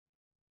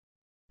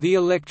The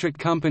Electric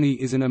Company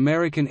is an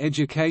American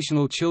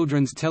educational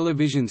children's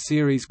television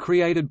series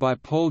created by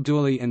Paul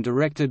Dooley and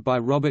directed by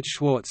Robert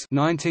Schwartz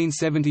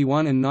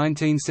 (1971 and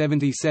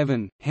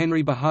 1977),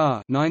 Henry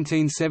Bahar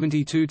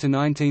 (1972 to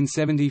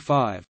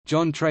 1975),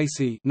 John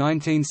Tracy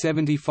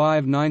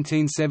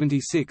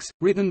 (1975–1976),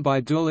 written by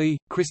Dooley,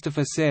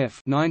 Christopher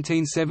Cerf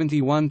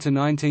 (1971 to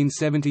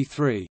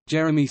 1973),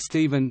 Jeremy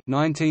Stephen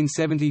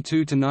 (1972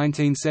 to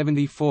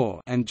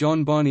 1974), and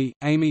John Bonney,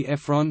 Amy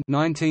Efron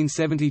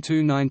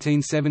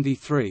 (1972–1973).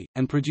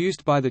 And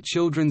produced by the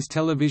Children's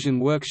Television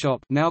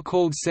Workshop, now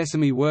called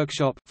Sesame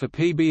Workshop, for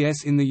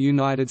PBS in the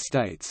United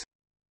States.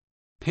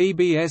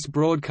 PBS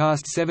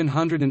broadcast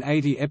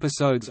 780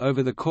 episodes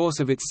over the course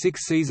of its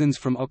 6 seasons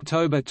from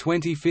October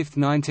 25,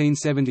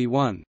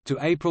 1971, to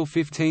April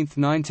 15,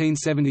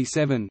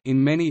 1977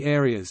 in many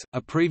areas.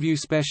 A preview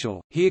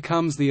special, Here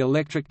Comes the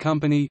Electric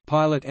Company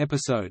pilot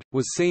episode,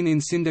 was seen in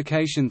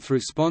syndication through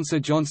sponsor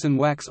Johnson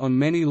Wax on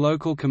many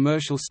local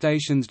commercial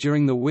stations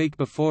during the week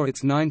before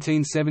its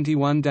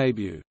 1971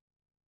 debut.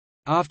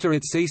 After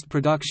it ceased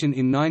production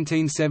in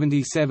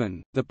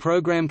 1977, the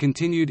program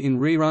continued in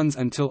reruns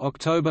until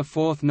October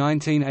 4,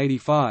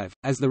 1985,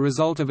 as the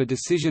result of a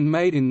decision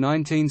made in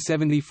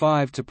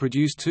 1975 to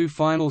produce 2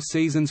 final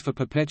seasons for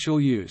perpetual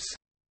use.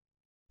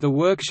 The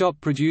workshop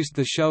produced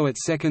the show at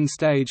Second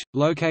Stage,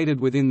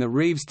 located within the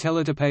Reeves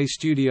Teletape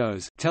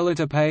Studios,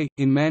 Teletape,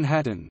 in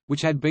Manhattan,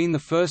 which had been the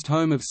first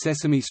home of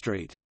Sesame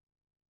Street.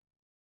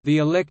 The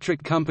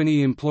Electric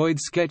Company employed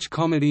sketch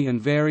comedy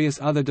and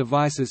various other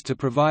devices to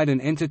provide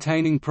an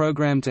entertaining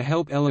program to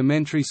help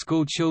elementary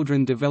school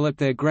children develop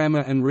their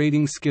grammar and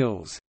reading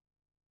skills.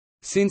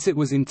 Since it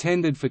was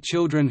intended for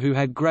children who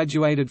had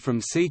graduated from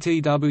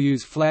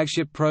CTW's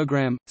flagship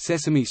program,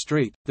 Sesame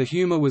Street, the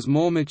humor was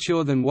more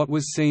mature than what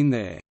was seen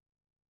there.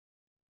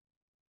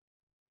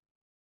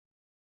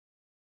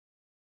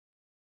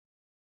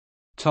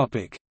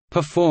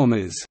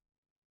 Performers.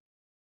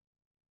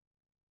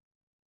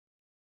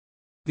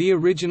 The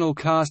original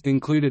cast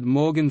included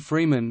Morgan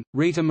Freeman,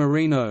 Rita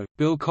Moreno,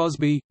 Bill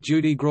Cosby,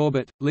 Judy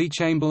Grawbert, Lee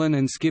Chamberlain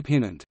and Skip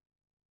Hinant.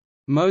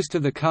 Most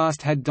of the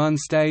cast had done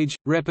stage,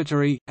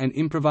 repertory, and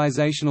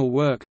improvisational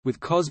work,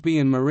 with Cosby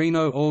and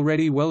Moreno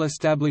already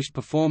well-established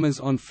performers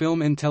on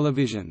film and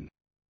television.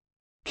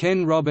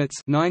 Ken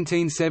Roberts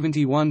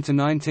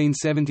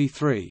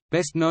 (1971–1973),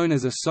 best known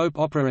as a soap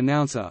opera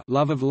announcer,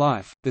 Love of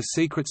Life, The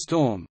Secret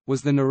Storm,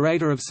 was the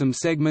narrator of some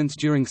segments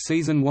during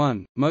season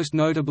 1, most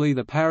notably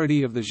the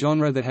parody of the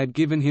genre that had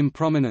given him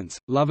prominence,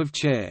 Love of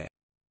Chair.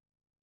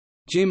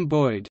 Jim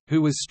Boyd,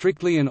 who was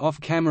strictly an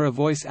off-camera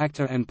voice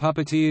actor and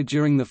puppeteer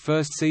during the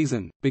first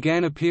season,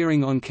 began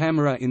appearing on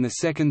camera in the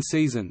second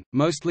season,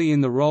 mostly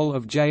in the role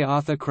of J.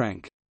 Arthur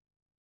Crank.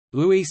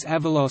 Luis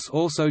Avalos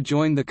also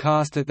joined the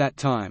cast at that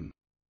time.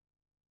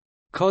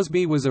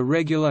 Cosby was a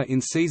regular in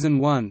Season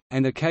 1,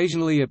 and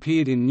occasionally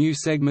appeared in new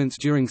segments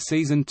during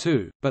Season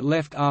 2, but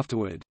left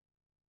afterward.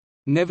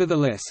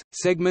 Nevertheless,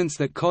 segments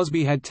that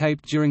Cosby had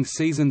taped during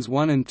Seasons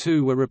 1 and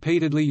 2 were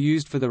repeatedly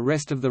used for the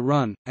rest of the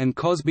run, and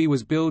Cosby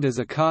was billed as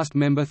a cast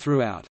member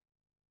throughout.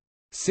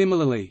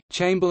 Similarly,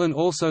 Chamberlain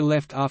also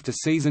left after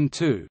Season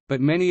 2,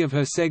 but many of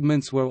her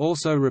segments were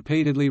also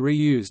repeatedly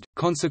reused,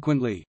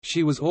 consequently,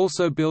 she was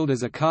also billed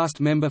as a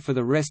cast member for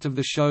the rest of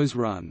the show's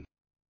run.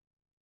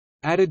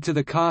 Added to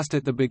the cast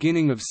at the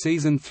beginning of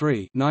Season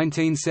 3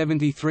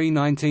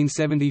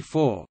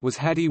 (1973–1974) was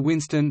Hattie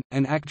Winston,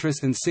 an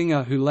actress and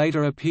singer who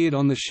later appeared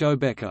on the show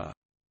Becker.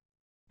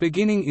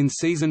 Beginning in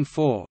Season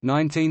 4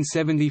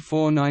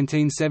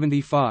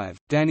 (1974–1975),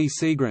 Danny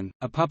Seagren,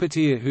 a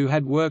puppeteer who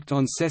had worked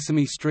on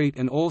Sesame Street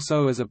and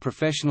also as a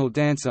professional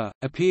dancer,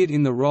 appeared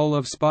in the role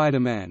of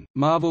Spider-Man.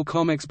 Marvel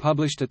Comics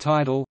published a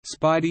title,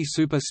 Spidey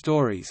Super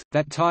Stories,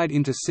 that tied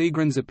into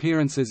Seagren's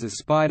appearances as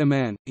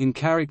Spider-Man, in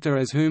character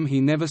as whom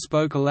he never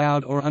spoke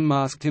aloud or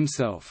unmasked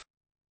himself.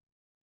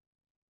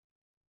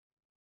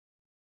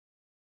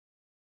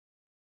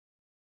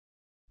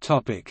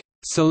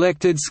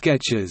 Selected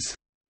sketches.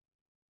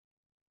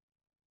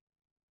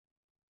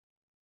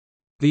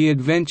 The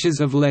Adventures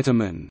of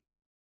Letterman,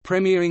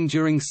 premiering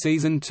during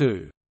Season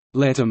 2.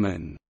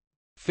 Letterman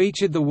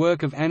featured the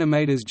work of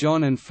animators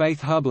John and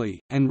Faith Hubley,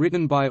 and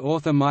written by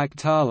author Mike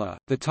Thaler.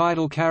 The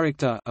title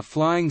character, a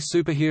flying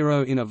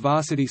superhero in a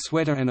varsity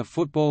sweater and a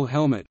football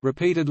helmet,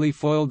 repeatedly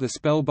foiled the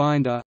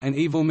Spellbinder, an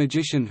evil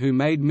magician who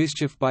made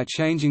mischief by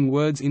changing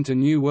words into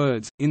new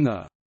words. In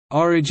the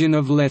Origin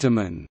of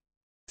Letterman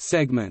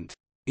segment,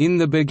 In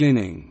the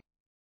Beginning,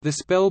 the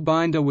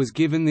Spellbinder was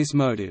given this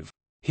motive: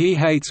 he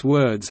hates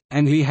words,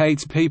 and he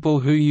hates people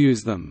who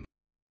use them.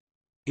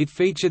 It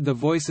featured the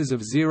voices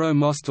of Zero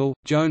Mostel,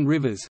 Joan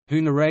Rivers,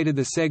 who narrated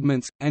the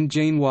segments, and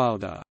Gene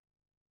Wilder.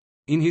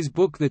 In his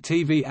book The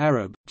TV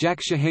Arab,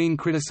 Jack Shaheen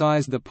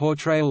criticized the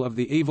portrayal of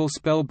the evil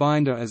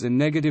Spellbinder as a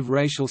negative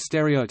racial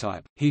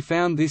stereotype. He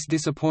found this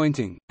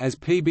disappointing, as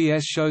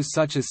PBS shows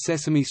such as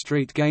Sesame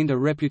Street gained a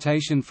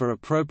reputation for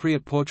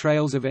appropriate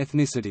portrayals of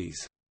ethnicities.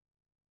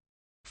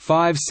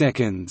 5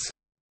 seconds.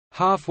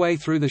 Halfway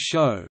through the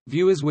show,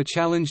 viewers were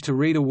challenged to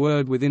read a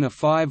word within a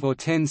 5 or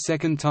 10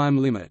 second time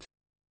limit.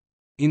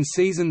 In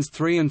seasons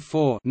 3 and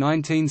 4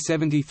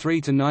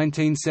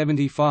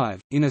 (1973–1975),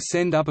 in a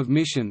send-up of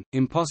Mission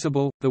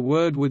Impossible, the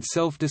word would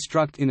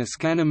self-destruct in a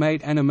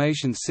Scanimate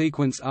animation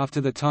sequence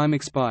after the time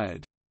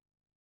expired.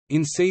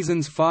 In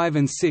seasons 5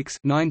 and 6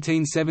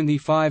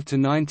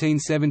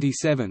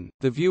 (1975–1977),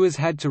 the viewers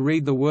had to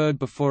read the word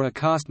before a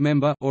cast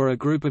member or a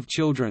group of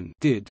children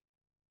did.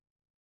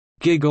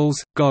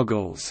 Giggles,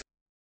 goggles.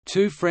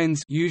 Two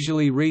friends,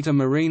 usually Rita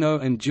Moreno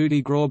and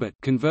Judy Grawbert,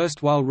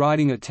 conversed while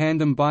riding a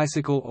tandem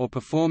bicycle or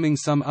performing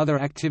some other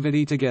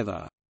activity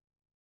together.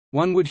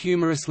 One would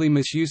humorously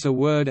misuse a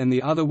word and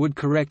the other would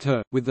correct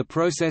her, with the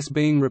process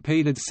being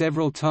repeated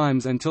several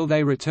times until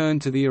they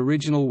returned to the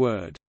original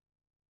word.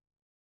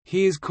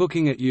 Here's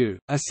Cooking at You,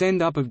 a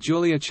send-up of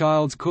Julia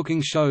Child's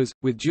cooking shows,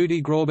 with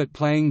Judy Grawbert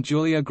playing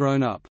Julia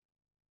grown up.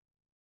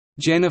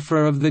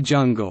 Jennifer of the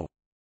Jungle,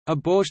 a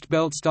Borscht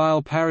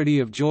Belt-style parody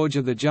of George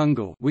of the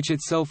Jungle, which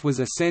itself was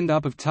a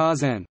send-up of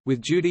Tarzan,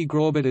 with Judy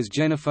Grawbert as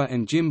Jennifer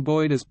and Jim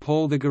Boyd as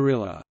Paul the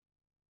Gorilla.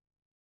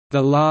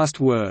 The Last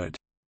Word,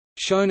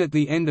 shown at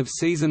the end of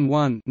Season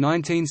 1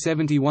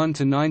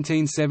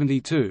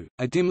 (1971–1972),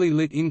 a dimly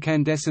lit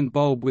incandescent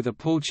bulb with a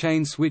pull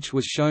chain switch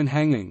was shown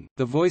hanging.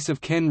 The voice of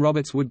Ken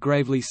Roberts would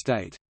gravely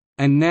state,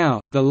 "And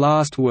now, the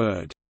last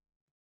word."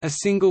 A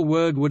single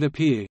word would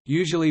appear,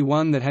 usually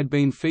one that had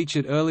been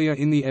featured earlier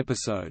in the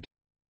episode.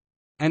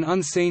 An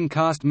unseen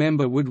cast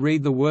member would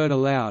read the word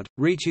aloud,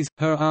 reach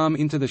her arm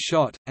into the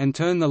shot, and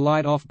turn the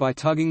light off by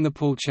tugging the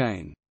pull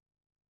chain.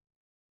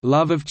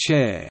 Love of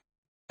Chair,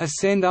 a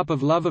send-up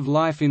of Love of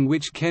Life in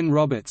which Ken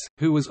Roberts,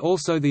 who was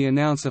also the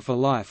announcer for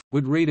Life,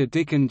 would read a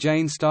Dick and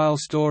Jane-style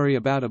story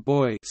about a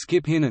boy,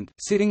 Skip Hinnant,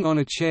 sitting on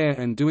a chair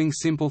and doing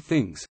simple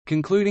things,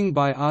 concluding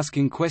by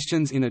asking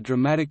questions in a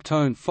dramatic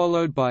tone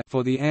followed by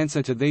 "For the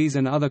answer to these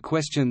and other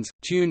questions,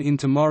 tune in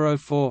tomorrow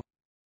for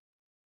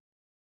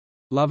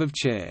Love of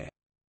Chair."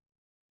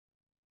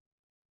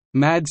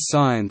 Mad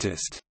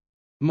Scientist,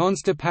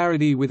 monster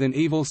parody with an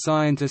evil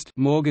scientist,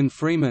 Morgan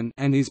Freeman,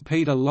 and his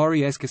Peter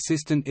Lorre-esque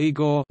assistant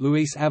Igor,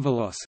 Luis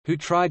Avalos, who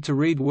tried to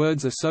read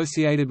words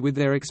associated with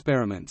their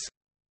experiments.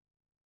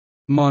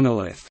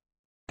 Monolith,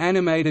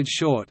 animated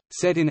short,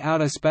 set in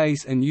outer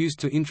space and used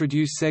to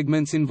introduce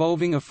segments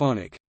involving a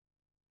phonic.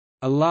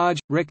 A large,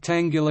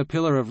 rectangular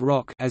pillar of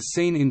rock as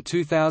seen in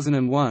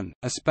 2001,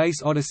 A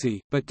Space Odyssey,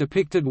 but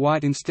depicted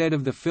white instead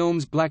of the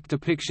film's black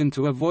depiction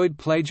to avoid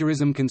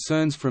plagiarism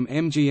concerns from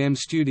MGM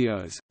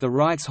Studios. The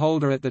rights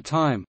holder at the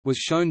time, was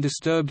shown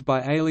disturbed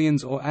by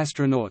aliens or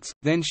astronauts,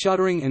 then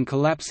shuddering and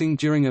collapsing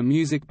during a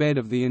music bed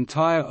of the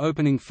entire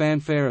opening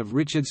fanfare of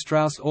Richard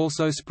Strauss'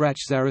 Also Sprach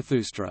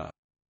Zarathustra.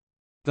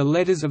 The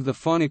letters of the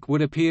phonic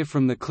would appear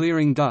from the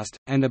clearing dust,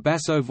 and a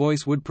basso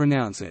voice would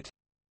pronounce it.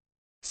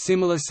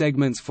 Similar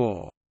segments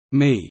for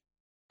Me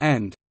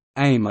and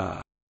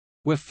Aimer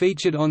were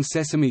featured on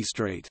Sesame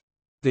Street.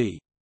 The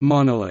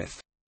Monolith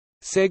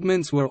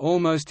segments were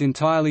almost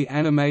entirely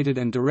animated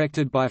and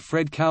directed by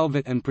Fred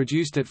Calvert and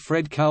produced at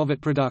Fred Calvert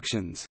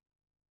Productions.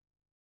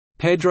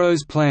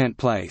 Pedro's Plant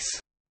Place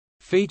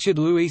featured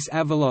Luis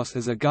Avalos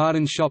as a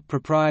garden shop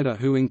proprietor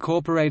who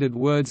incorporated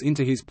words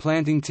into his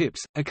planting tips,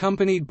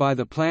 accompanied by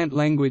the plant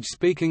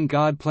language-speaking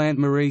guard plant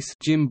Maurice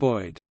Jim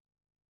Boyd.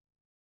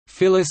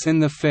 Phyllis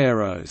and the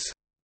Pharaohs,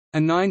 a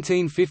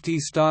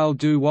 1950s-style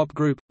doo-wop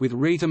group, with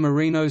Rita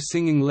Moreno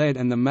singing lead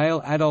and the male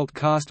adult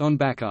cast on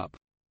backup.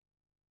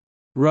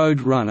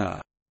 Roadrunner,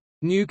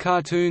 new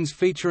cartoons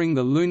featuring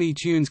the Looney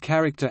Tunes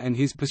character and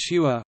his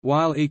pursuer,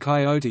 Wile E.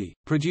 Coyote,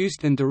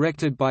 produced and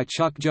directed by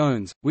Chuck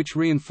Jones, which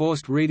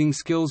reinforced reading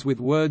skills with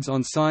words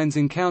on signs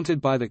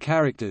encountered by the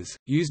characters,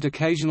 used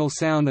occasional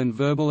sound and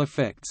verbal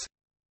effects.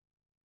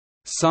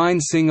 Sign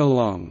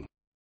Sing-Along,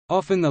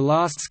 often the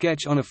last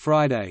sketch on a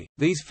Friday,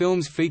 these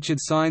films featured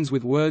signs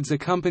with words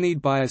accompanied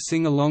by a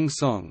sing-along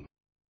song.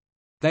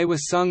 They were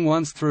sung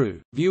once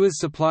through, viewers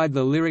supplied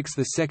the lyrics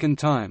the second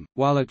time,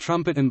 while a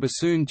trumpet and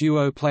bassoon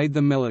duo played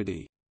the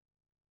melody.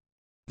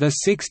 The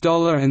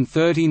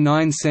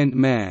 $6.39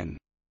 Man,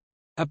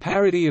 a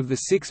parody of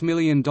the $6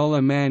 Million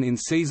Man in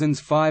seasons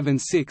 5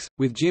 and 6,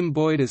 with Jim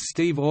Boyd as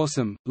Steve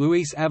Awesome,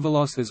 Luis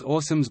Avalos as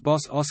Awesome's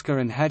boss Oscar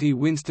and Hattie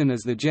Winston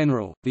as the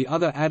General. The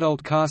other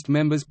adult cast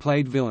members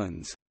played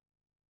villains.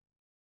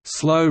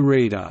 Slow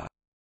Reader,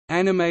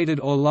 animated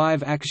or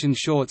live-action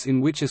shorts in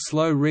which a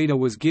slow reader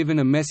was given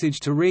a message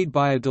to read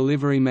by a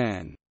delivery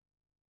man.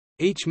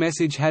 Each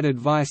message had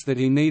advice that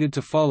he needed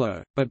to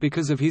follow, but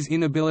because of his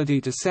inability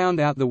to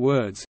sound out the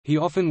words, he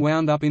often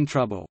wound up in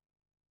trouble.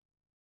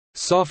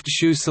 Soft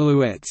Shoe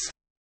Silhouettes,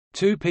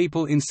 two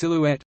people in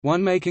silhouette,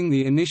 one making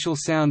the initial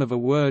sound of a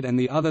word and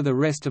the other the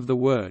rest of the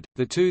word,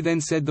 the two then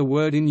said the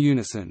word in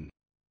unison.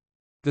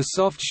 The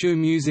soft shoe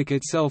music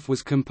itself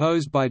was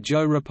composed by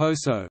Joe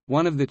Raposo,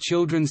 one of the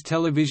Children's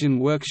Television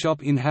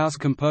Workshop in-house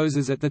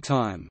composers at the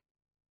time.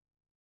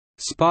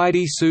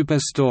 Spidey Super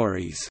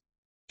Stories,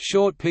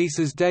 short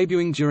pieces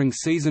debuting during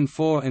Season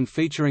 4 and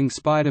featuring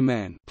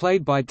Spider-Man,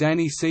 played by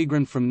Danny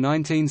Seagren from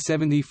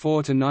 1974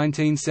 to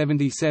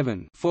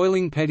 1977,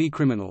 foiling petty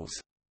criminals.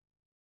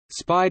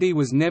 Spidey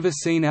was never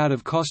seen out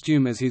of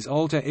costume as his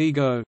alter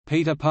ego,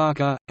 Peter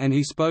Parker, and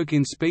he spoke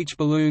in speech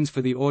balloons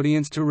for the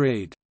audience to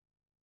read.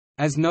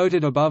 As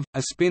noted above,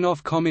 a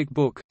spin-off comic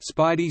book,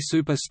 Spidey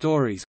Super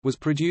Stories, was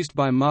produced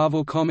by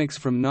Marvel Comics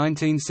from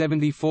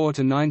 1974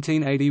 to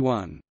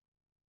 1981.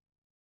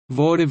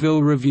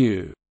 Vaudeville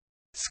Revue.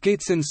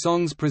 Skits and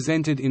songs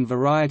presented in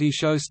variety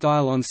show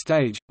style on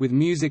stage, with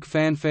music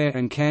fanfare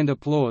and canned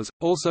applause,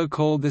 also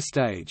called the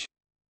stage.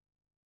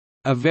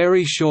 A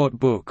very short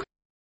book.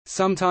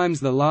 Sometimes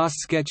the last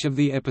sketch of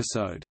the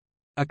episode.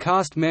 A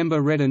cast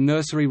member read a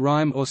nursery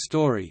rhyme or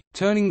story,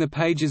 turning the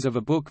pages of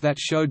a book that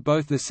showed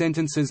both the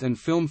sentences and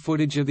film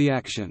footage of the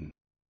action.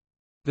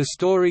 The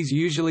stories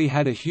usually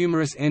had a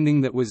humorous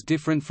ending that was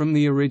different from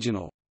the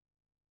original.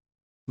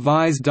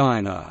 Vi's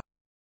Diner.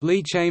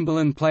 Lee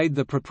Chamberlain played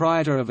the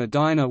proprietor of a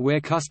diner where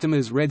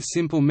customers read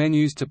simple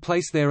menus to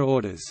place their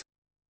orders.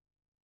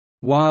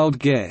 Wild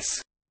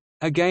Guess.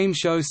 A game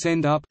show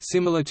send-up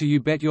similar to You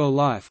Bet Your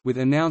Life with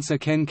announcer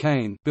Ken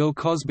Kane, Bill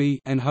Cosby,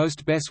 and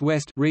host Bess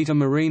West, Rita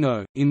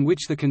Moreno, in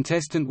which the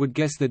contestant would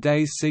guess the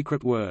day's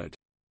secret word.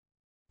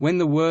 When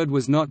the word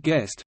was not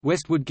guessed,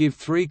 West would give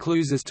 3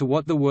 clues as to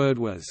what the word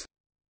was.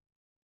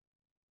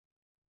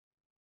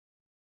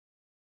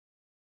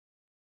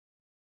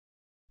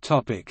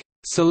 Topic: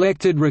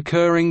 Selected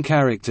recurring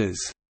characters.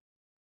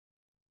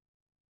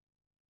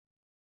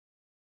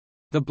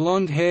 The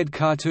blonde-haired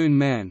cartoon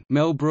man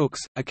Mel Brooks,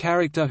 a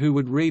character who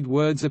would read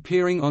words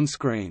appearing on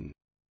screen.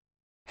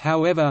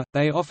 However,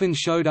 they often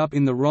showed up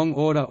in the wrong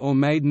order or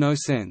made no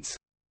sense.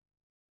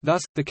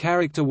 Thus, the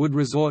character would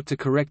resort to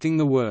correcting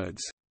the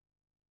words.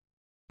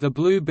 The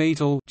Blue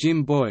Beetle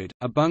Jim Boyd,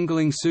 a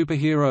bungling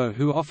superhero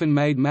who often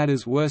made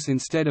matters worse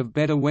instead of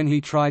better when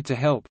he tried to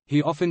help,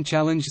 he often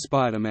challenged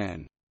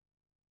Spider-Man.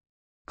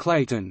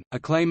 Clayton, a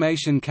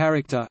claymation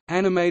character,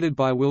 animated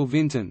by Will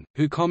Vinton,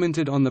 who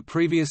commented on the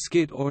previous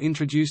skit or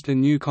introduced a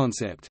new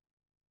concept.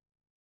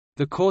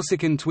 The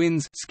Corsican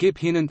twins Skip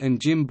Hinnant and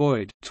Jim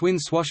Boyd, twin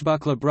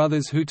swashbuckler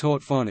brothers who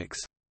taught phonics.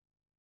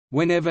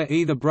 Whenever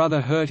either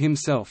brother hurt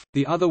himself,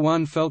 the other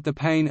one felt the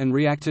pain and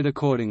reacted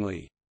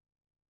accordingly.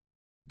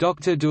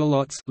 Dr.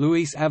 Doolittle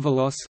Luis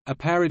Avalos, a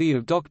parody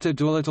of Dr.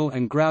 Dolittle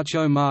and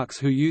Groucho Marx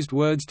who used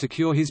words to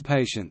cure his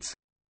patients.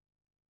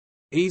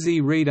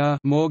 Easy Reader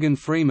Morgan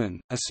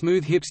Freeman, a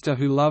smooth hipster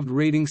who loved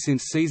reading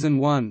since Season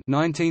 1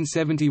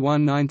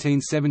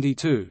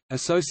 1971–1972,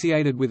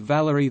 associated with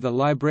Valerie the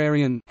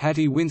Librarian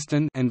Hattie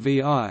Winston and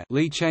V.I.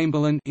 Lee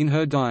Chamberlain in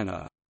her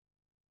diner.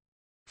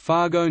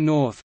 Fargo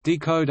North,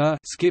 Decoder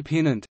Skip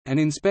Hinnant, an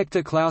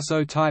Inspector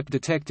Clouseau-type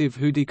detective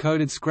who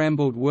decoded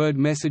scrambled word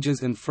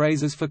messages and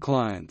phrases for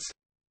clients.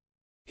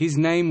 His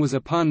name was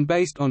a pun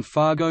based on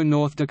Fargo,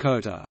 North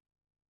Dakota.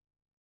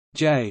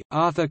 J.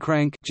 Arthur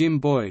Crank Jim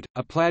Boyd,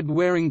 a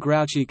plaid-wearing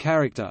grouchy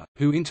character,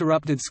 who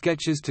interrupted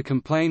sketches to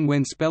complain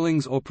when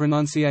spellings or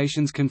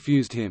pronunciations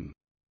confused him.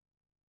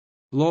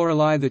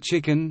 Lorelei the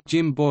Chicken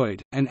Jim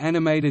Boyd, an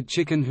animated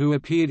chicken who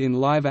appeared in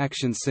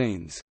live-action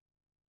scenes.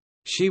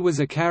 She was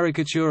a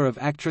caricature of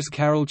actress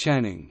Carol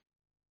Channing.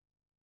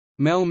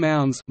 Mel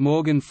Mounds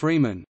Morgan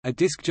Freeman, a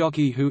disc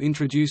jockey who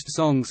introduced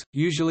songs,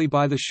 usually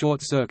by the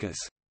Short Circus.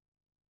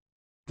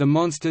 The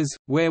Monsters,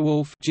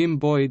 Werewolf Jim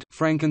Boyd,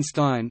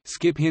 Frankenstein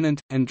Skip Hinnant,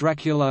 and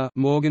Dracula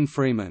Morgan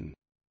Freeman.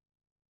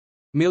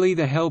 Millie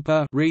the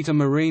Helper Rita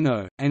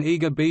Moreno, an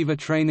eager beaver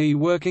trainee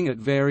working at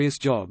various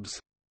jobs.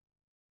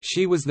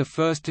 She was the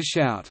first to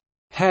shout,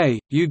 "Hey,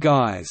 you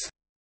guys!"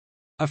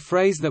 a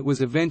phrase that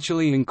was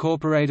eventually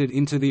incorporated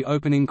into the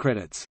opening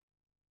credits.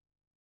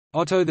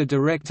 Otto the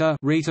Director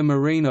Rita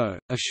Moreno,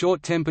 a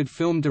short-tempered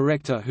film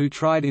director who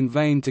tried in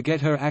vain to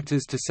get her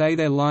actors to say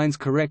their lines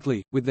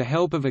correctly, with the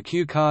help of a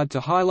cue card to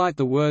highlight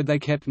the word they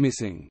kept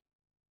missing.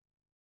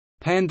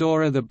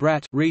 Pandora the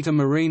Brat Rita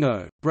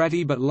Moreno,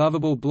 bratty but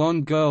lovable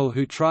blonde girl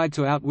who tried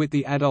to outwit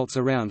the adults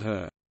around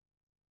her.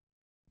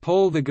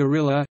 Paul the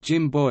Gorilla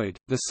Jim Boyd,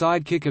 the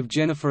sidekick of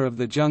Jennifer of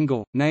the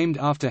Jungle, named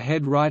after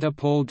head writer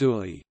Paul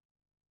Dooley.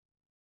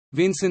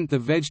 Vincent the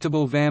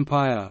Vegetable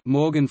Vampire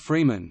Morgan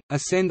Freeman, a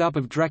send-up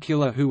of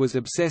Dracula who was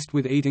obsessed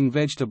with eating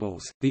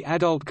vegetables. The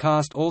adult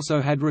cast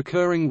also had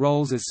recurring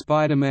roles as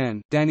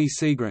Spider-Man Danny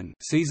Seagren,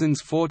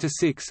 seasons 4 to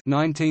 6,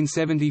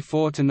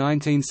 1974 to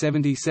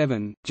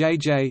 1977,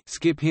 JJ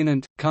Skip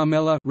Hinnant,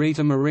 Carmela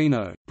Rita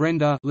Moreno,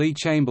 Brenda Lee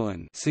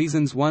Chamberlain,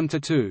 seasons 1 to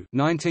 2,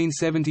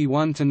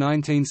 1971 to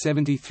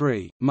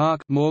 1973,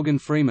 Mark Morgan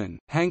Freeman,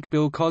 Hank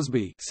Bill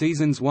Cosby,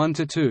 seasons 1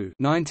 to 2,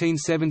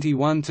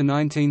 1971 to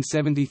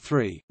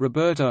 1973.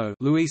 Roberto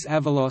Luis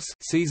Avalos,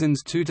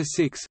 seasons 2 to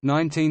 6,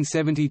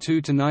 1972 to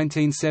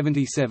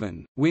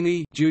 1977.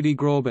 Winnie Judy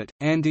Grawbert,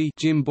 Andy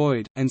Jim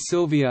Boyd, and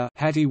Sylvia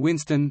Hattie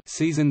Winston,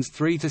 seasons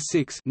 3 to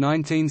 6,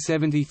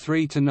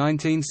 1973 to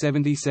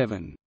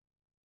 1977.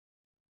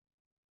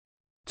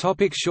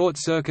 Short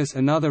Circus.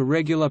 Another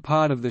regular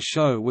part of the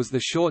show was the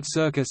Short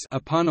Circus,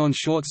 a pun on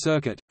short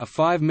circuit, a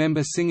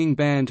 5-member singing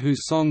band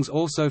whose songs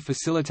also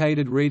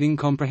facilitated reading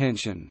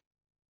comprehension.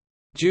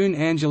 June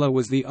Angela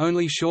was the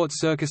only Short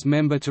Circus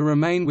member to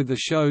remain with the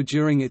show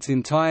during its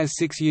entire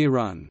 6-year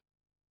run.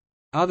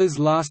 Others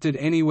lasted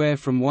anywhere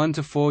from 1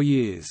 to 4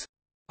 years.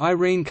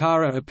 Irene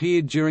Cara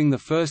appeared during the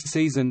first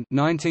season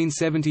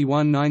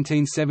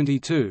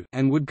 1971–1972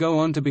 and would go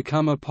on to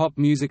become a pop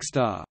music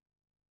star.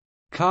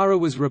 Cara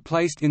was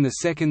replaced in the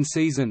second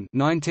season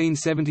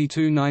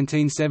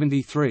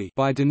 1972–1973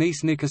 by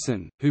Denise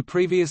Nickerson, who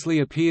previously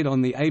appeared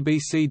on the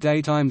ABC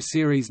daytime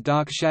series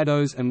Dark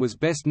Shadows and was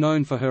best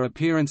known for her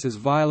appearance as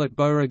Violet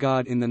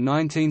Beauregard in the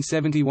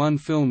 1971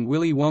 film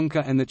Willy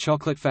Wonka and the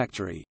Chocolate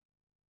Factory.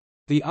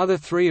 The other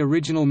three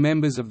original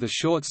members of the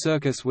short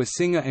Circus were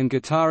singer and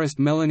guitarist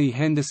Melanie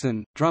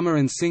Henderson, drummer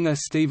and singer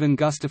Stephen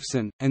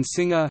Gustafson, and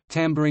singer,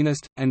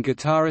 tambourinist, and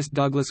guitarist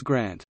Douglas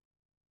Grant.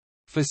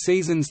 For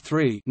seasons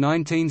 3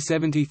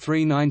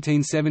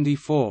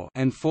 (1973–1974)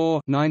 and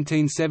 4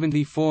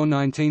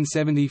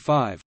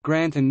 (1974–1975),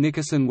 Grant and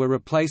Nickerson were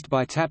replaced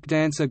by tap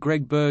dancer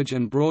Greg Burge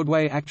and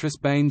Broadway actress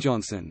Bain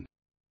Johnson.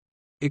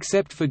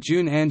 Except for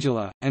June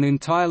Angela, an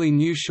entirely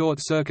new short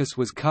Circus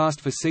was cast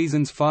for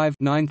seasons 5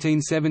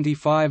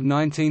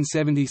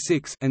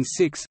 (1975–1976) and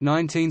 6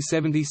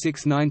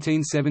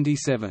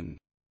 (1976–1977).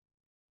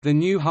 The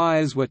new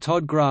hires were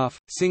Todd Graff,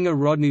 singer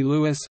Rodney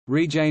Lewis,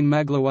 Rejane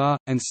Magloire,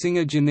 and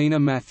singer Janina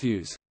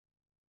Matthews.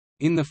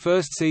 In the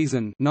first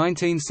season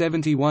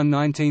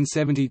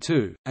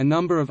 1971–1972, a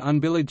number of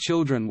unbilled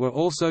children were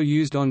also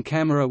used on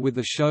camera with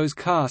the show's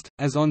cast,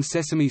 as on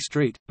Sesame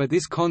Street, but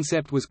this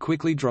concept was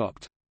quickly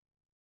dropped.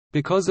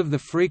 Because of the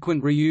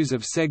frequent reuse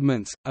of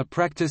segments, a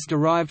practice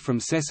derived from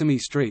Sesame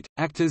Street,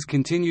 actors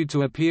continued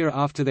to appear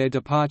after their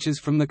departures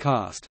from the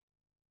cast.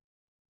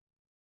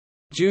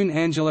 June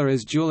Angela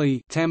as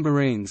Julie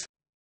tambourines,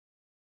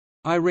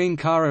 Irene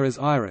Cara as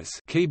Iris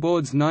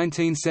keyboards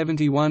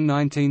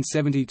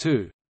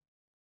 1971–1972,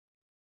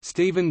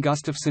 Stephen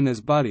Gustafson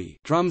as Buddy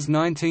drums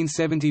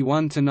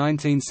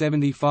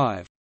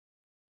 1971–1975,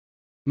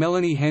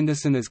 Melanie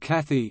Henderson as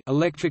Kathy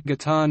electric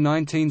guitar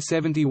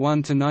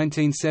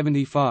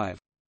 1971–1975,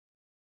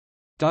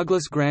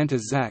 Douglas Grant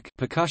as Zach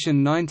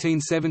percussion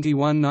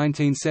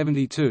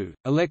 1971–1972,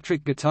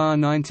 electric guitar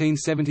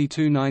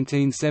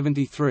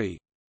 1972–1973,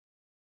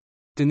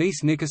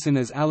 Denise Nickerson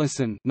as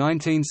Allison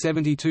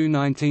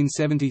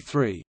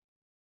 1972–1973,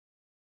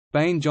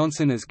 Bain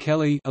Johnson as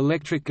Kelly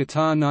electric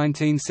guitar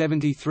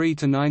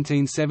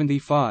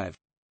 1973–1975,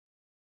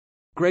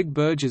 Greg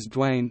Burge as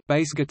Dwayne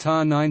bass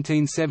guitar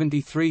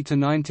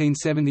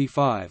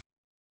 1973–1975,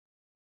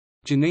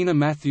 Janina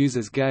Matthews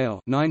as Gail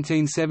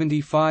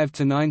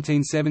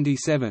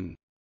 1975–1977,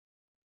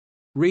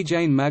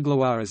 Rejane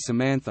Magloire as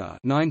Samantha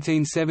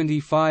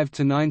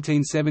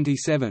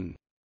 1975–1977,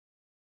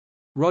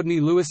 Rodney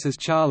Lewis as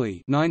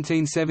Charlie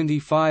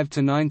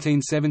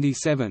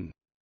 1975–1977,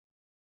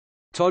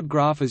 Todd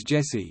Graff as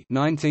Jesse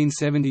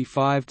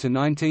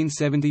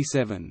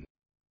 1975–1977.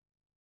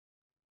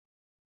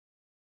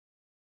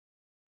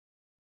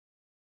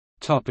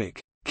 Topic: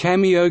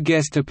 Cameo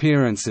guest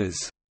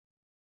appearances.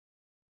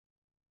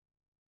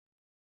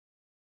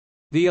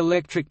 The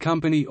Electric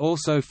Company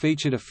also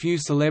featured a few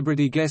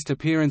celebrity guest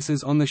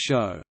appearances on the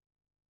show.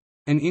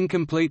 An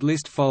incomplete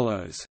list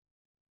follows.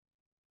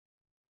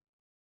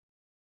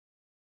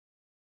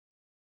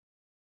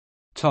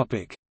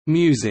 Topic: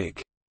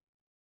 Music.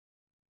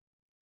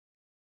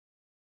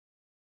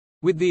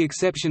 With the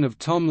exception of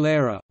Tom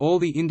Lehrer, all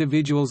the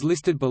individuals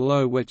listed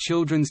below were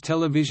Children's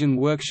Television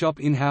Workshop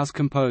in-house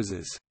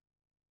composers.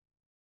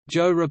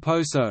 Joe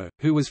Raposo,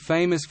 who was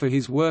famous for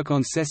his work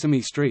on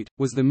Sesame Street,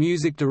 was the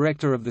music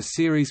director of the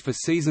series for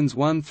seasons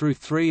 1 through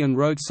 3 and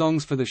wrote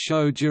songs for the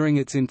show during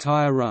its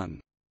entire run.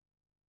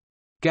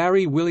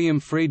 Gary William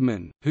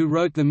Friedman, who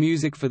wrote the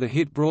music for the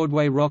hit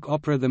Broadway rock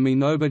opera The Me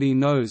Nobody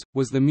Knows,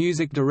 was the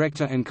music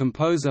director and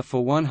composer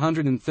for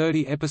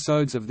 130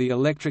 episodes of The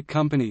Electric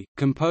Company,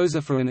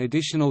 composer for an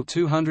additional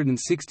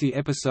 260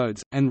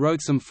 episodes, and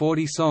wrote some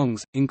 40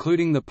 songs,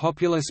 including the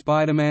popular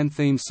Spider-Man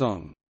theme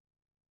song.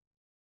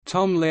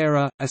 Tom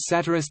Lehrer, a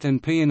satirist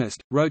and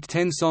pianist, wrote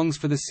 10 songs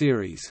for the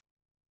series.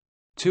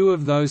 2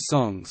 of those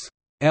songs,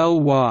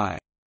 L.Y.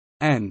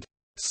 and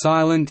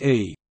Silent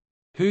E.,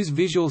 whose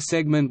visual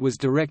segment was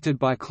directed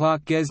by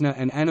Clark Gessner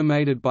and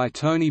animated by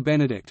Tony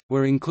Benedict,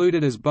 were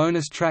included as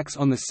bonus tracks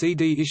on the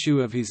CD issue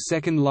of his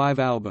second live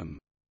album.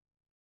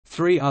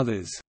 3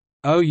 others,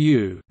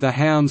 O.U. the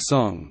Hound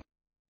Song,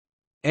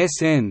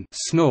 S.N.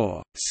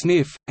 Snore,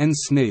 Sniff, and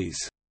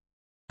Sneeze,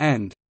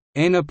 and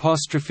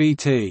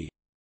N''T,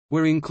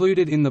 were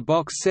included in the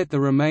box set The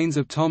Remains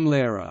of Tom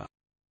Lehrer.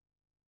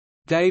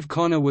 Dave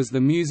Connor was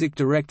the music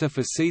director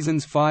for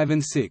seasons 5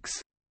 and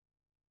 6.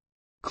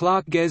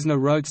 Clark Gessner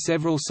wrote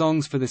several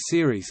songs for the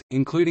series,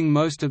 including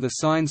most of the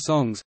signed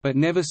songs, but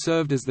never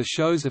served as the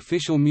show's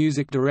official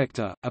music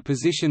director, a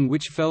position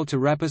which fell to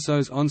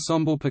Raposo's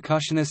ensemble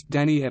percussionist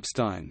Danny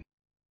Epstein.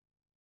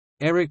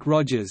 Eric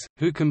Rogers,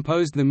 who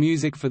composed the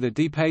music for the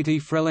Die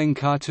Petite Freleng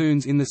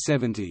cartoons in the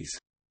 70s.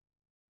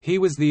 He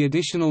was the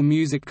additional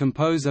music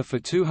composer for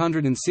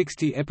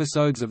 260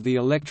 episodes of The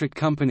Electric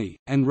Company,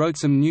 and wrote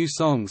some new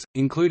songs,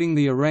 including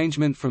the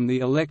arrangement from the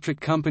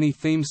Electric Company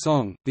theme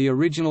song, the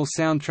original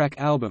soundtrack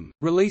album,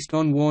 released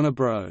on Warner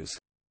Bros.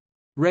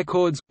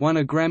 Records won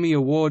a Grammy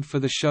Award for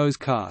the show's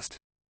cast.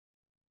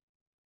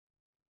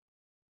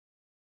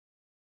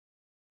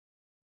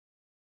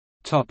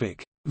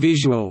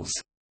 Visuals.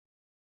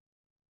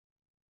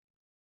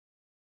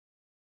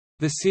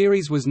 The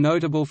series was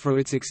notable for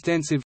its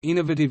extensive,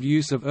 innovative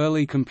use of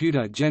early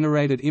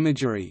computer-generated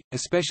imagery,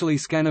 especially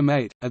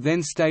Scanimate, a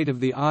then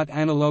state-of-the-art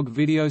analog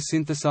video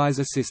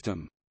synthesizer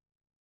system.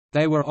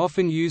 They were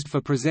often used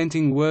for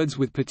presenting words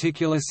with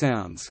particular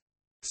sounds.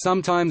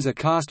 Sometimes a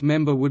cast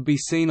member would be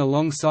seen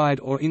alongside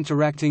or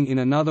interacting in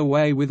another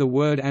way with a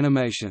word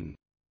animation.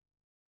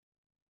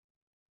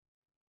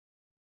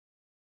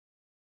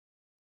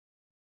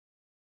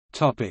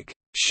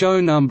 Show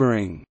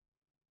numbering.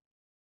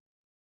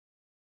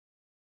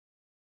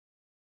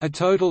 A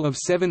total of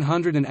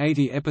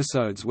 780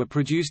 episodes were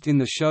produced in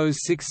the show's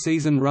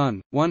 6-season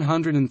run,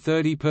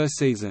 130 per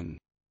season.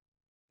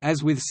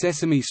 As with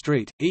Sesame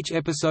Street, each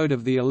episode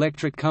of The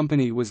Electric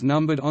Company was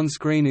numbered on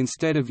screen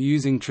instead of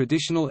using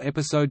traditional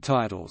episode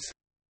titles.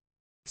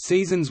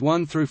 Seasons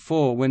 1 through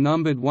 4 were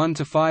numbered 1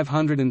 to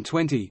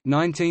 520,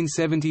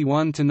 1971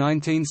 to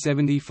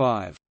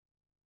 1975.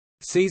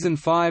 Season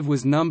 5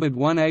 was numbered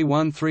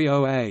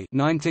 1A130A,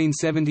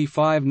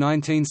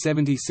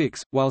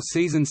 1975–1976, while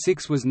Season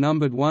 6 was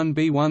numbered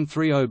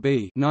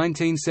 1B130B,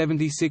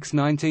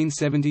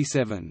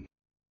 1976–1977.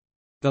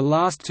 The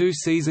last two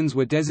seasons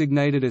were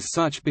designated as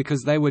such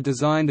because they were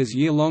designed as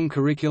year-long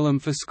curriculum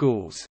for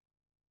schools.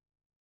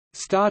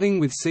 Starting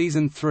with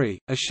Season 3,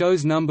 a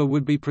show's number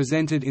would be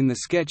presented in the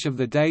Sketch of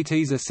the Day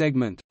teaser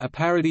segment, a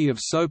parody of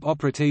soap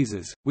opera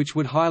teasers, which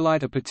would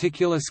highlight a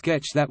particular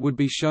sketch that would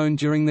be shown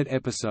during that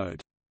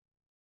episode.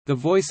 The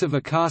voice of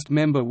a cast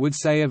member would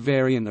say a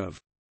variant of,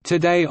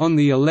 "Today on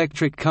the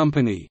Electric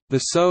Company, the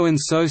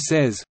so-and-so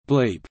says,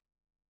 bleep,"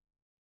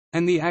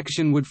 and the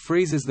action would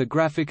freeze as the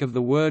graphic of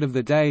the word of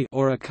the day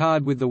or a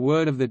card with the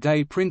word of the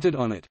day printed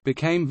on it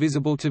became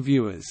visible to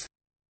viewers.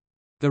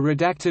 The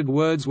redacted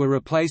words were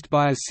replaced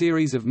by a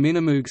series of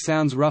Minimoog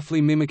sounds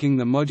roughly mimicking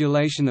the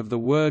modulation of the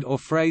word or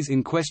phrase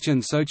in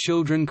question so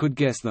children could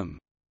guess them.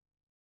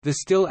 The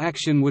still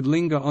action would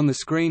linger on the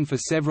screen for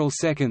several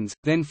seconds,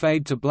 then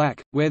fade to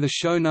black, where the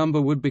show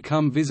number would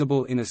become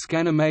visible in a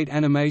Scanimate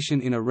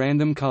animation in a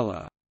random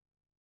color.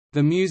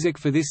 The music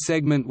for this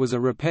segment was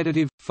a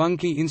repetitive,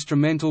 funky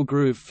instrumental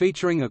groove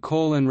featuring a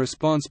call and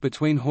response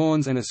between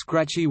horns and a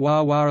scratchy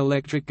wah-wah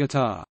electric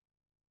guitar.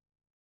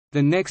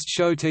 The next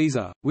show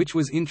teaser, which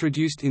was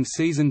introduced in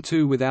Season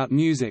 2 without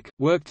music,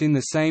 worked in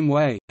the same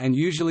way, and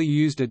usually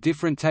used a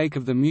different take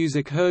of the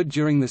music heard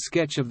during the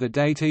Sketch of the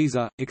Day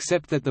teaser,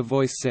 except that the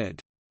voice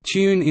said,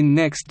 "Tune in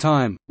next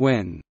time,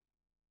 when,"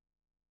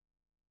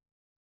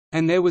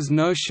 and there was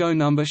no show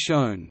number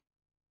shown.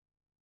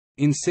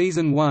 In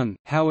Season 1,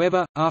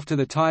 however, after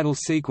the title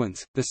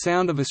sequence, the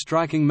sound of a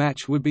striking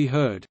match would be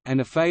heard, and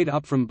a fade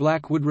up from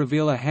black would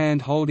reveal a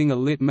hand holding a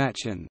lit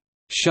match and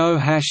 "Show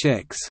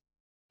 #X"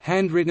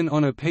 handwritten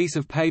on a piece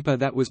of paper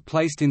that was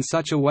placed in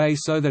such a way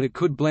so that it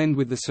could blend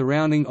with the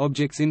surrounding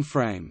objects in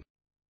frame.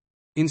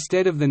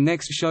 Instead of the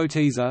next show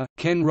teaser,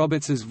 Ken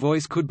Roberts's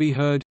voice could be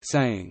heard,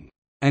 saying,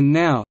 "And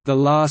now, the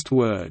last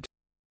word,"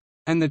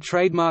 and the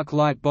trademark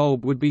light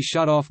bulb would be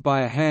shut off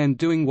by a hand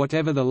doing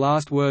whatever the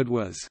last word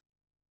was.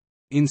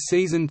 In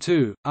Season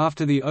 2,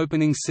 after the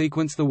opening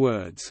sequence the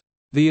words,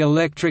 "The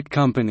Electric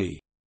Company,"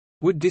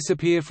 would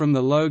disappear from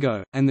the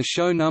logo, and the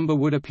show number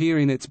would appear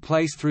in its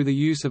place through the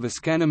use of a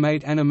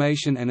Scanimate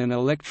animation and an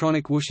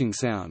electronic whooshing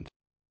sound.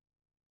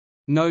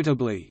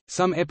 Notably,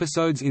 some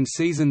episodes in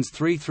Seasons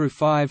 3 through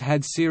 5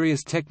 had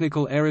serious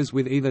technical errors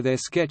with either their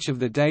Sketch of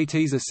the Day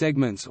teaser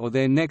segments or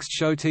their next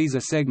show teaser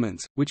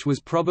segments, which was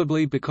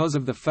probably because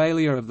of the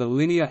failure of the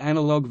linear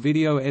analog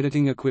video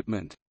editing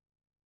equipment.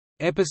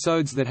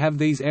 Episodes that have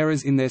these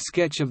errors in their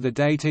Sketch of the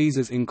Day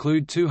teasers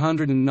include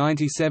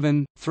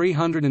 297,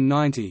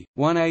 390,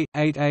 1A,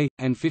 8A,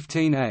 and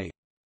 15A.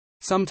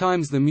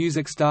 Sometimes the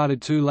music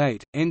started too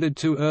late, ended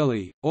too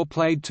early, or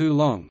played too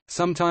long.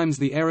 Sometimes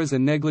the errors are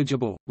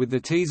negligible, with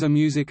the teaser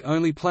music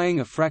only playing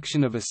a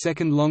fraction of a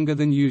second longer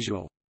than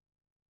usual.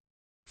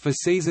 For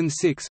Season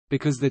 6,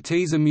 because the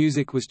teaser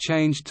music was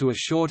changed to a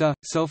shorter,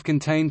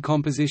 self-contained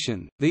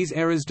composition, these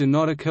errors do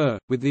not occur,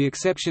 with the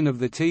exception of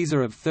the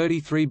teaser of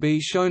 33B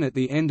shown at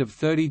the end of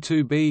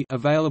 32B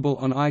available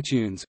on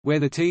iTunes, where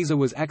the teaser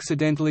was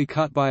accidentally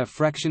cut by a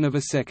fraction of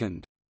a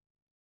second.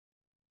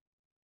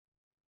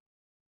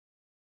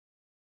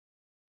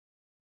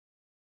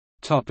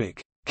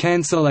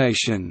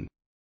 Cancellation.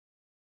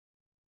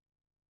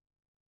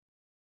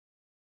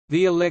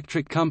 The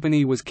Electric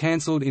Company was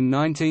cancelled in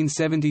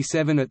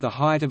 1977 at the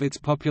height of its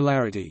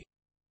popularity.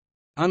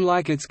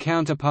 Unlike its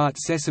counterpart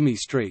Sesame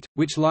Street,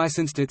 which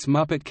licensed its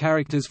Muppet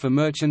characters for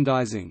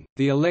merchandising,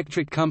 the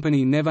Electric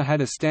Company never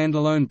had a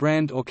standalone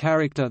brand or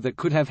character that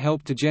could have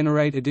helped to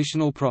generate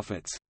additional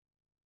profits.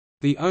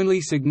 The only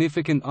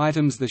significant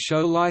items the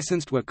show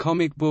licensed were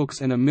comic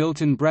books and a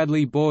Milton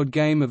Bradley board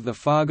game of the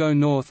Fargo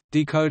North,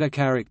 Dakota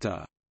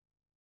character.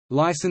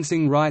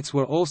 Licensing rights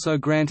were also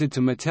granted to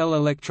Mattel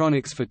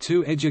Electronics for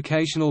 2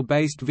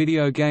 educational-based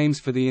video games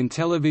for the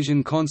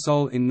Intellivision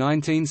console in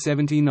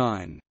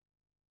 1979.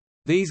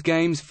 These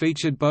games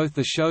featured both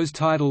the show's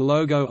title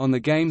logo on the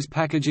game's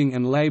packaging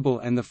and label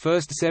and the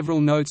first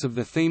several notes of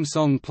the theme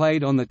song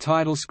played on the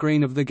title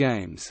screen of the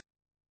games.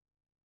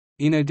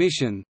 In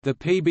addition, the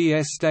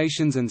PBS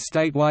stations and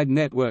statewide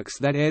networks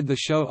that aired the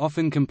show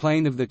often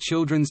complained of the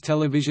Children's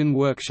Television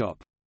Workshop,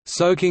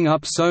 "soaking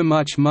up so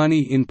much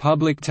money in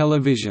public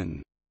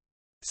television,"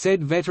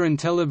 said veteran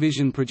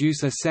television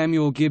producer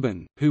Samuel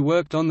Gibbon, who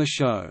worked on the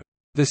show.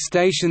 "The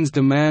stations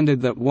demanded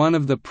that one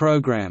of the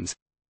programs,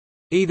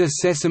 either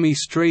Sesame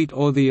Street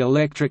or The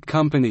Electric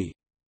Company,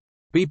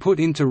 be put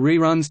into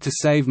reruns to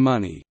save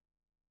money.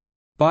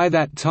 By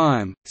that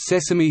time,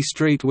 Sesame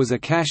Street was a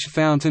cash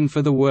fountain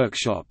for the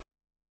workshop.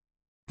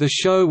 The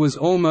show was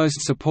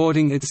almost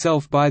supporting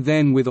itself by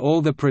then with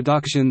all the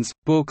productions,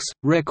 books,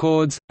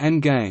 records,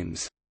 and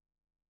games.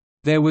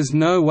 There was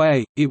no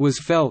way, it was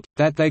felt,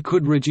 that they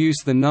could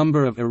reduce the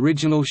number of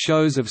original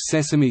shows of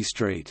Sesame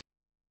Street.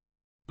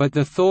 But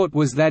the thought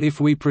was that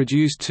if we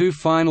produced 2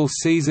 final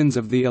seasons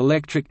of The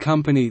Electric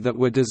Company that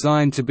were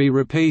designed to be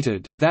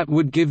repeated, that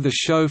would give the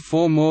show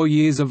 4 more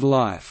years of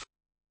life."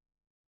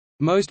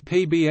 Most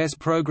PBS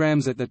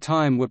programs at the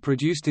time were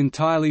produced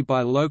entirely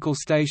by local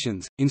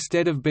stations,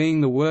 instead of being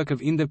the work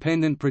of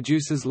independent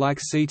producers like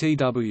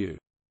CTW.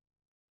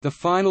 The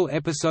final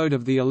episode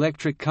of The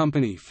Electric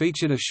Company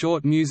featured a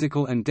short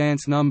musical and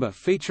dance number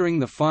featuring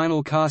the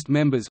final cast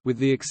members with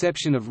the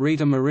exception of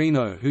Rita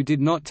Moreno, who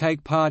did not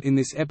take part in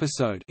this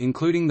episode,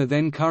 including the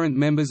then current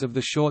members of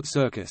the short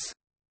Circus.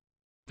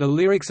 The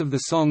lyrics of the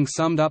song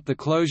summed up the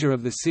closure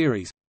of the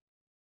series.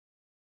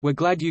 "We're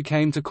glad you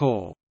came to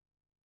call.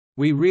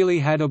 We really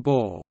had a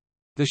ball.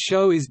 The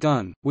show is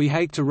done, we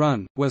hate to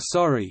run, we're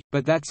sorry,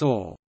 but that's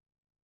all."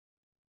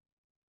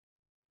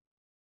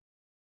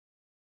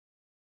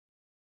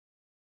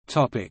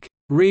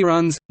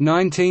 Reruns,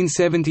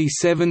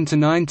 1977 to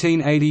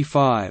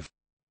 1985.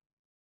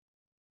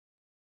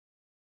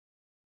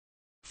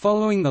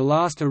 Following the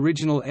last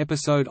original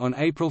episode on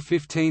April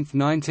 15,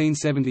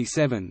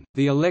 1977,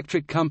 The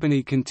Electric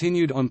Company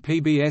continued on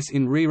PBS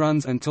in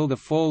reruns until the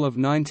fall of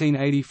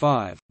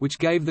 1985, which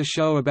gave the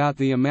show about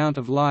the amount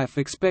of life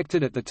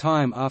expected at the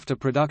time after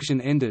production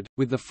ended,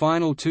 with the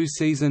final 2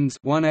 seasons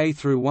 1A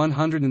through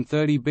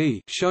 130B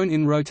shown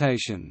in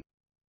rotation.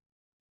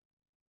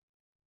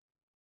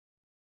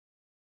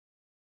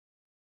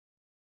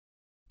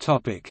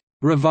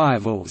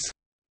 Revivals.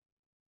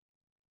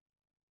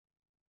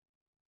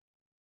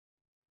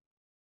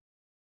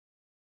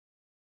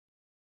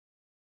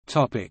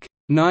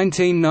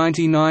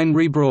 1999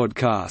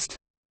 rebroadcast.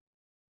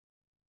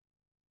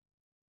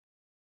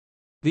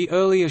 The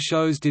earlier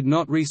shows did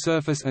not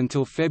resurface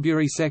until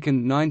February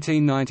 2,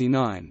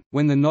 1999,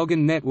 when the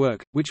Noggin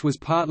Network, which was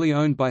partly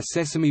owned by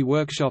Sesame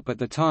Workshop at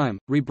the time,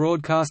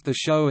 rebroadcast the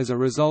show as a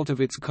result of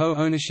its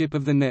co-ownership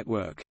of the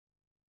network.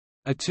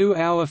 A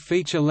 2-hour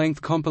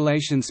feature-length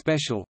compilation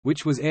special,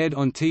 which was aired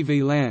on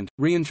TV Land,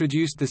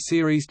 reintroduced the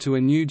series to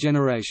a new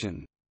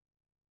generation.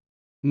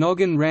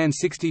 Noggin ran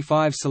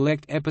 65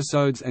 select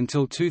episodes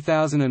until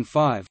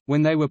 2005,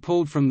 when they were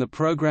pulled from the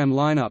program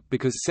lineup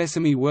because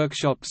Sesame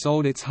Workshop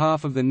sold its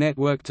half of the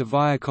network to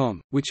Viacom,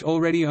 which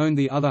already owned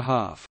the other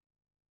half.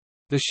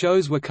 The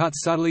shows were cut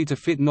subtly to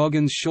fit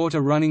Noggin's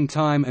shorter running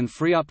time and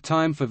free up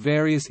time for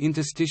various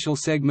interstitial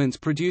segments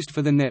produced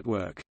for the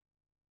network.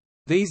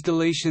 These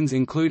deletions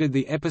included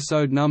the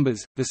episode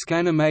numbers, the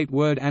Scanimate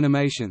word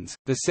animations,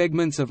 the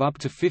segments of up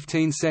to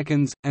 15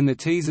 seconds, and the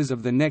teasers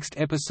of the next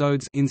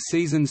episodes in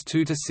seasons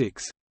 2 to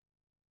 6.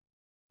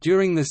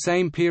 During the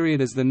same period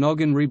as the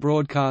Noggin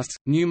rebroadcasts,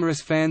 numerous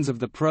fans of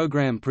the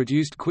program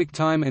produced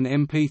QuickTime and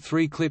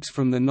MP3 clips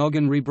from the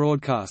Noggin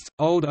rebroadcasts,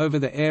 old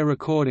over-the-air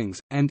recordings,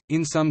 and,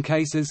 in some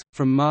cases,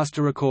 from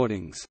master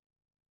recordings.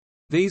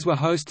 These were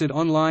hosted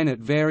online at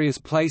various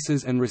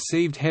places and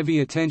received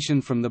heavy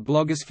attention from the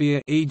blogosphere,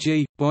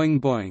 e.g.,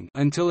 Boing Boing,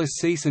 until a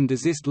cease and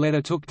desist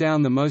letter took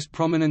down the most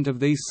prominent of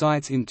these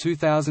sites in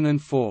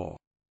 2004.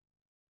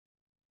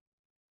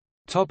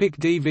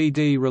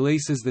 DVD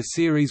releases. The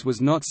series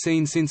was not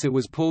seen since it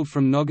was pulled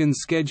from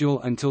Noggin's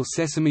schedule until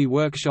Sesame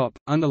Workshop,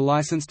 under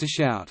license to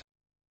Shout!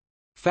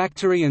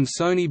 Factory and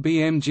Sony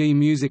BMG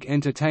Music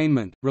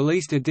Entertainment,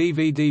 released a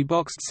DVD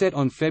boxed set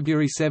on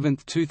February 7,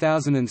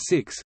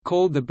 2006,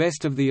 called The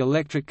Best of the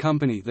Electric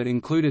Company that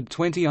included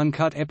 20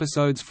 uncut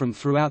episodes from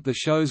throughout the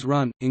show's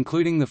run,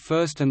 including the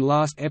first and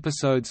last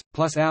episodes,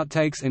 plus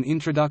outtakes and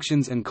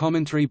introductions and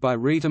commentary by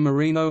Rita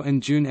Moreno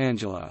and June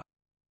Angela.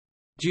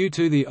 Due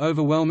to the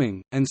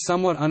overwhelming, and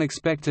somewhat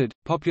unexpected,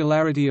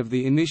 popularity of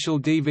the initial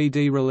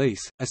DVD release,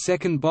 a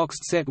second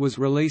boxed set was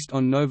released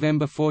on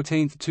November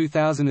 14,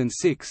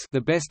 2006,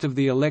 The Best of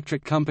the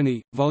Electric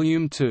Company,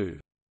 Volume 2.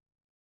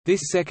 This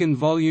second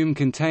volume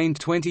contained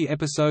 20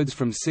 episodes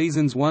from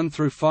seasons 1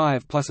 through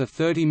 5 plus a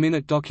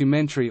 30-minute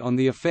documentary on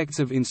the effects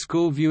of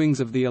in-school viewings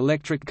of The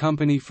Electric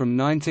Company from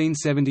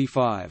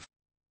 1975.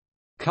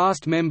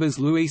 Cast members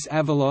Luis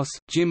Avalos,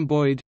 Jim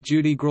Boyd,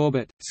 Judy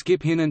Grawbert,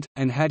 Skip Hinnant,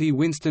 and Hattie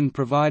Winston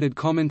provided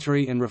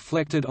commentary and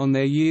reflected on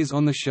their years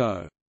on the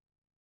show.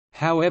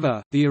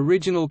 However, the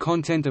original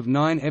content of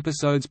 9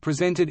 episodes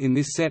presented in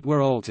this set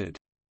were altered.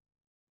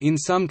 In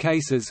some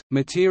cases,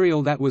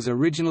 material that was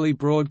originally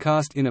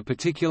broadcast in a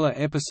particular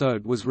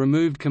episode was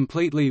removed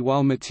completely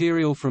while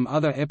material from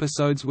other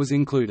episodes was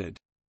included.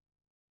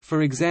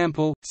 For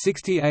example,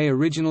 60A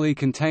originally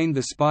contained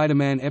the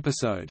Spider-Man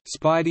episode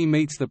Spidey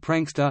Meets the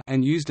Prankster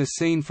and used a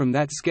scene from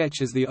that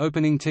sketch as the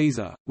opening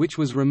teaser, which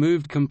was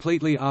removed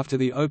completely after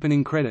the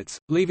opening credits,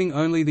 leaving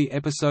only the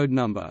episode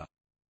number.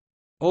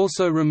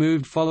 Also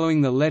removed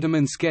following the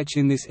Letterman sketch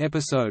in this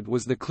episode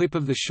was the clip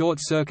of the short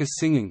Circus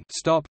singing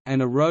 "Stop"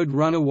 and a Road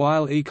Runner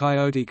Wile E.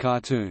 Coyote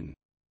cartoon.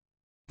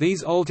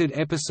 These altered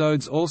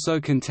episodes also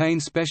contain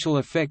special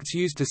effects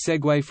used to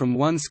segue from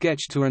one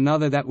sketch to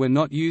another that were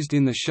not used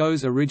in the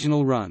show's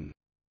original run.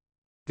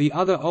 The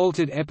other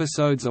altered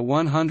episodes are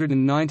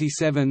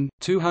 197,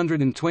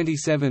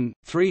 227,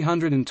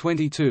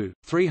 322,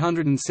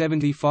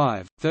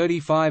 375,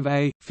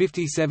 35A,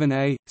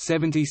 57A,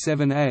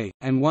 77A,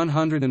 and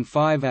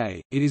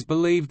 105A. It is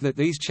believed that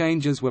these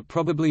changes were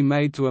probably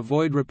made to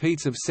avoid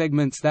repeats of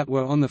segments that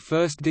were on the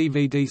first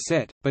DVD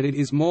set, but it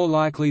is more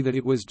likely that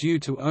it was due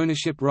to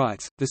ownership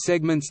rights. The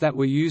segments that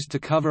were used to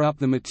cover up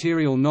the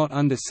material not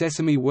under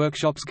Sesame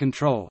Workshop's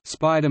control,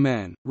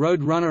 Spider-Man,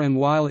 Road Runner and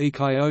Wile E.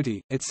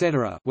 Coyote,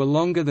 etc., were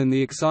longer than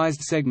the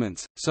excised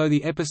segments, so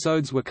the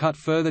episodes were cut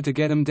further to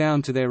get them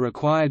down to their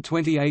required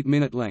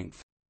 28-minute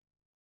length.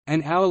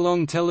 An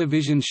hour-long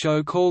television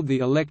show called The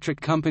Electric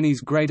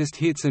Company's Greatest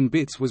Hits and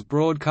Bits was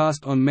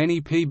broadcast on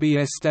many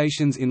PBS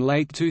stations in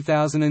late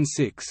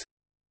 2006.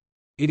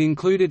 It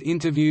included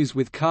interviews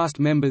with cast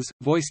members,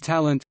 voice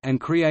talent, and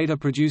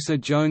creator-producer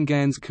Joan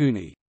Gans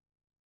Cooney.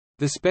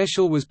 The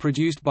special was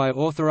produced by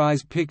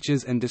Authorized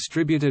Pictures and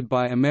distributed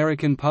by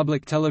American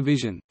Public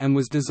Television, and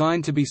was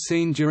designed to be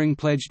seen during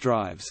pledge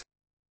drives.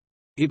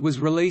 It was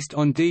released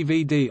on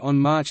DVD on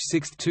March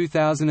 6,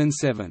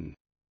 2007.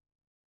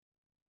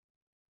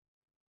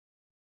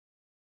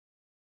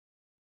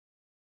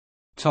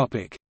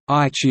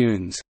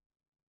 iTunes.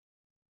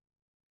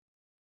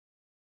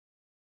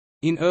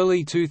 In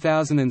early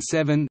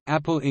 2007,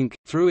 Apple Inc.,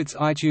 through its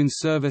iTunes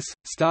service,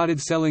 started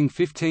selling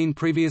 15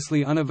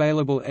 previously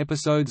unavailable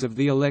episodes of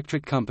The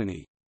Electric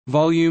Company.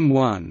 Volume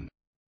 1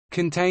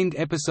 contained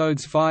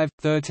episodes 5,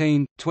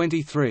 13,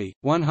 23,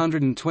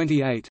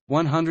 128,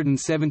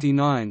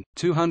 179,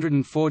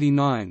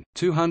 249,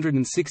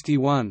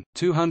 261,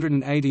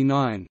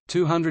 289,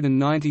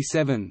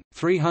 297,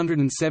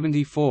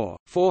 374,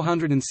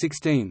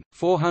 416,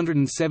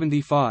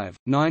 475,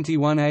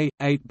 91A,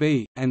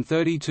 8B, and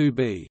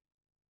 32B.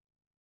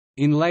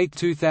 In late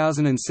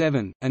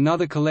 2007,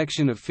 another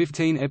collection of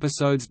 15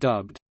 episodes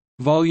dubbed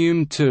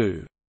Volume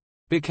 2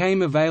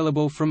 became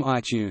available from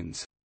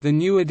iTunes. The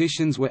new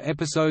additions were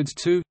episodes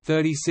 2,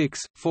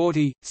 36,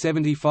 40,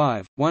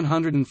 75,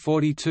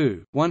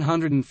 142,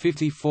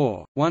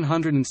 154,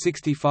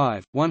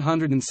 165,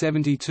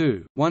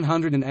 172,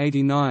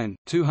 189,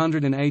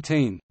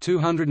 218,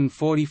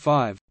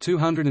 245,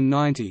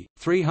 290,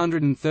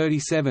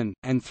 337,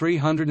 and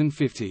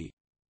 350.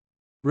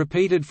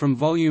 Repeated from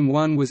Volume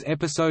 1 was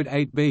Episode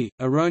 8B,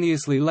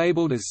 erroneously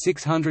labeled as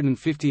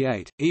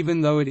 658, even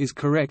though it is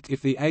correct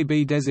if the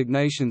AB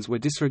designations were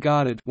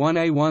disregarded.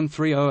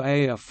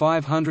 1A130A are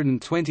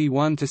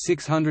 521 to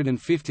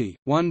 650,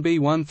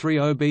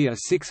 1B130B are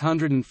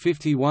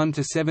 651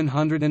 to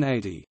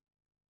 780.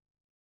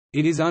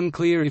 It is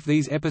unclear if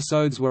these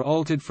episodes were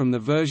altered from the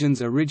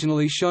versions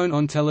originally shown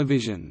on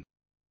television.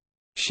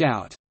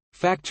 Shout!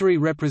 Factory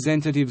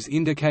representatives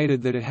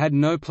indicated that it had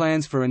no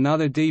plans for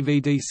another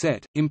DVD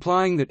set,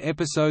 implying that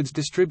episodes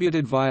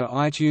distributed via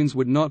iTunes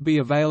would not be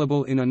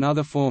available in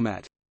another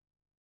format.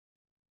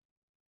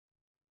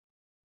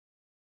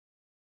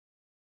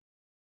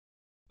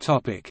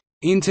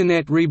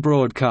 Internet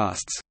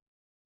rebroadcasts.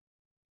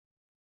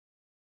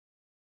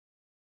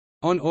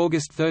 On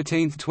August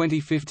 13,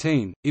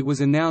 2015, it was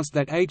announced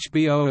that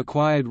HBO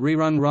acquired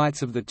rerun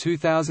rights of the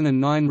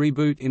 2009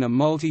 reboot in a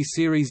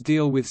multi-series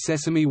deal with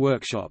Sesame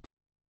Workshop.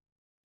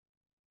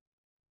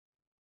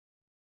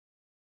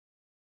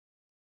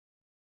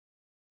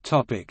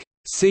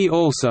 See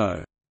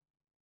also: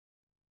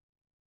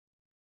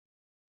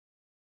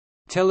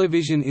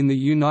 Television in the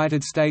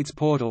United States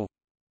portal,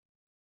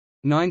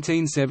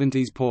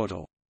 1970s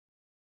portal.